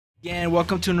Again,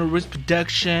 welcome to Norris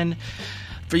Production.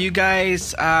 For you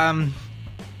guys, I've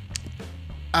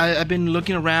been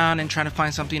looking around and trying to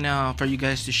find something for you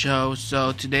guys to show.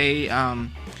 So today,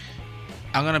 I'm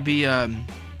gonna be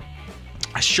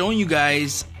showing you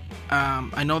guys.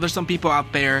 I know there's some people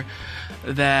out there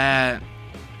that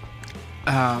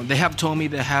they have told me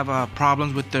they have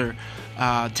problems with their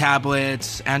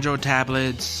tablets, Android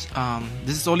tablets.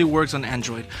 This only works on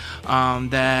Android.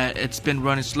 That it's been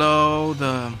running slow.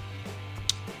 The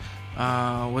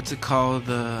what's it called?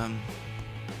 I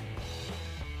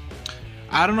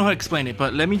don't know how to explain it,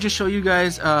 but let me just show you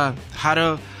guys how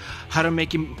to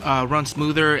make it run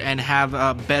smoother and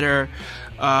have better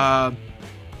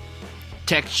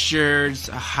textures.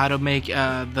 How to make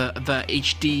the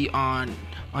HD on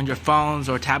your phones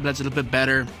or tablets a little bit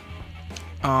better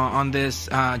on this.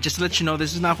 Just to let you know,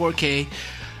 this is not 4K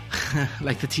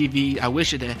like the TV. I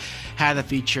wish it had the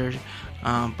feature,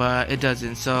 but it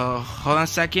doesn't. So hold on a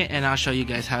second and I'll show you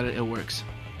guys how it works.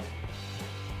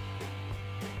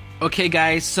 Okay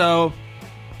guys, so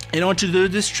in order to do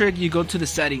this trick, you go to the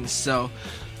settings. So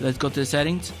let's go to the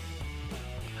settings.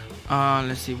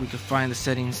 Let's see if we can find the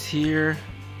settings here.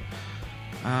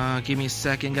 Give me a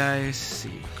second guys, see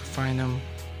if we can find them.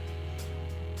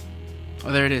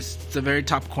 Oh, there it is. It's the very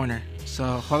top corner. So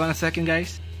hold on a second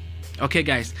guys. Okay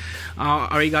guys, I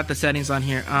already got the settings on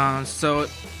here. So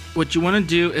what you want to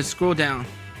do is scroll down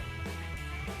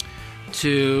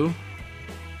to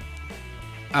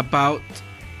About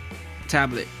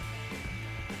Tablet.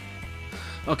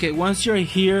 Okay, once you're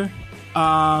here, you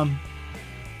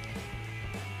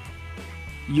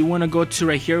want to go to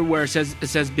right here where it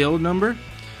says build number.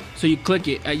 So you click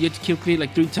it. You have to click it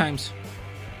like 3 times.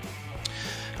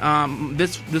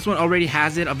 This one already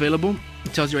has it available.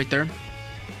 It tells you right there.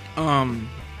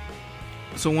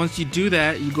 So once you do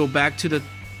that, you go back to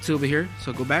over here.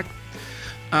 So go back,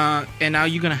 and now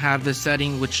you're gonna have the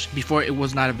setting which before it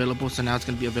was not available. So now it's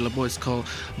gonna be available. It's called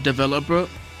developer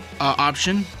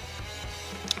option.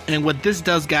 And what this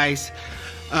does, guys,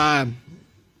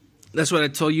 that's what I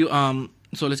told you.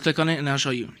 So let's click on it and I'll show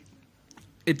you.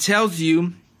 It tells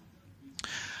you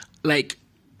like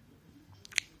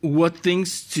what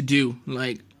things to do.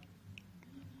 Like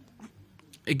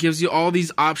it gives you all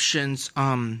these options,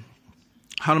 how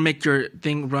to make your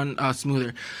thing run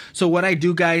smoother. So what I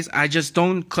do, guys, I just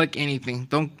don't click anything.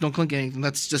 Don't click anything.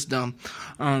 That's just dumb.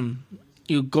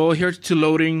 You go here to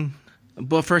loading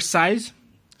buffer size.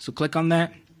 So click on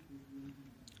that.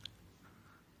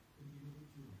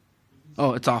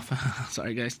 Oh, it's off.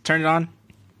 Sorry, guys. Turn it on,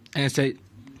 and say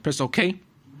press OK.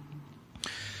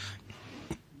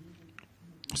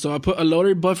 So I put a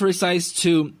loader buffer size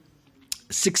to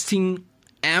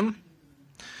 16M,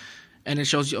 and it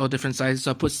shows you all different sizes.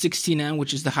 So I put 16M,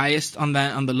 which is the highest on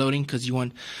the loading, because you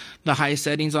want the highest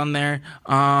settings on there.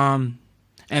 And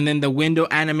then the window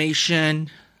animation.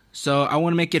 So I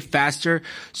want to make it faster,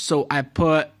 so I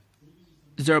put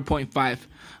 0.5.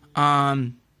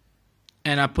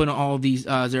 And I put all these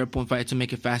 0.5 to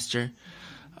make it faster.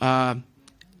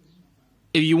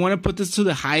 If you want to put this to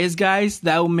the highest, guys,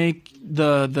 that will make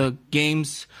the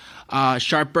games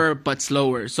sharper but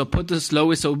slower. So put the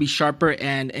slowest so it'll be sharper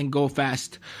and go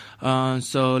fast.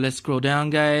 So let's scroll down,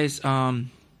 guys.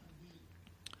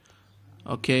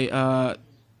 Okay, and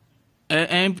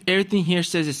everything here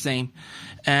says the same.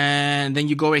 And then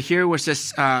you go right here where it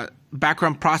says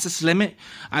background process limit.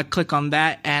 I click on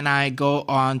that and I go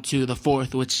on to the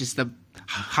 4th, which is the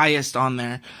highest on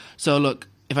there. So look,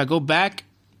 if I go back,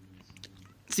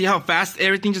 see how fast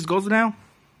everything just goes now?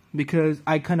 Because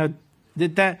I kind of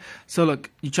did that. So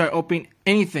look, you try opening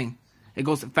anything, it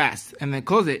goes fast, and then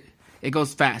close it, it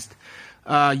goes fast.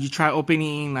 You try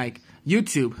opening like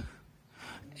YouTube,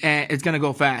 and it's gonna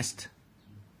go fast.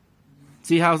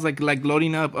 See how it's like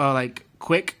loading up like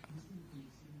quick?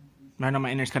 I know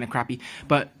my internet's kind of crappy,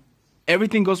 but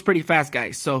everything goes pretty fast,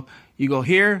 guys. So you go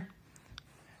here,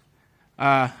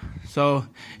 so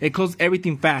it closes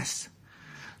everything fast.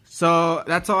 So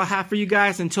that's all I have for you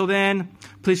guys. Until then,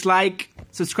 please like,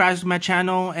 subscribe to my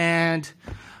channel, and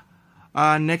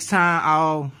next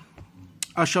time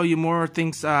I'll show you more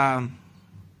things in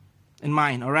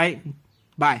mind. All right,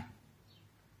 bye.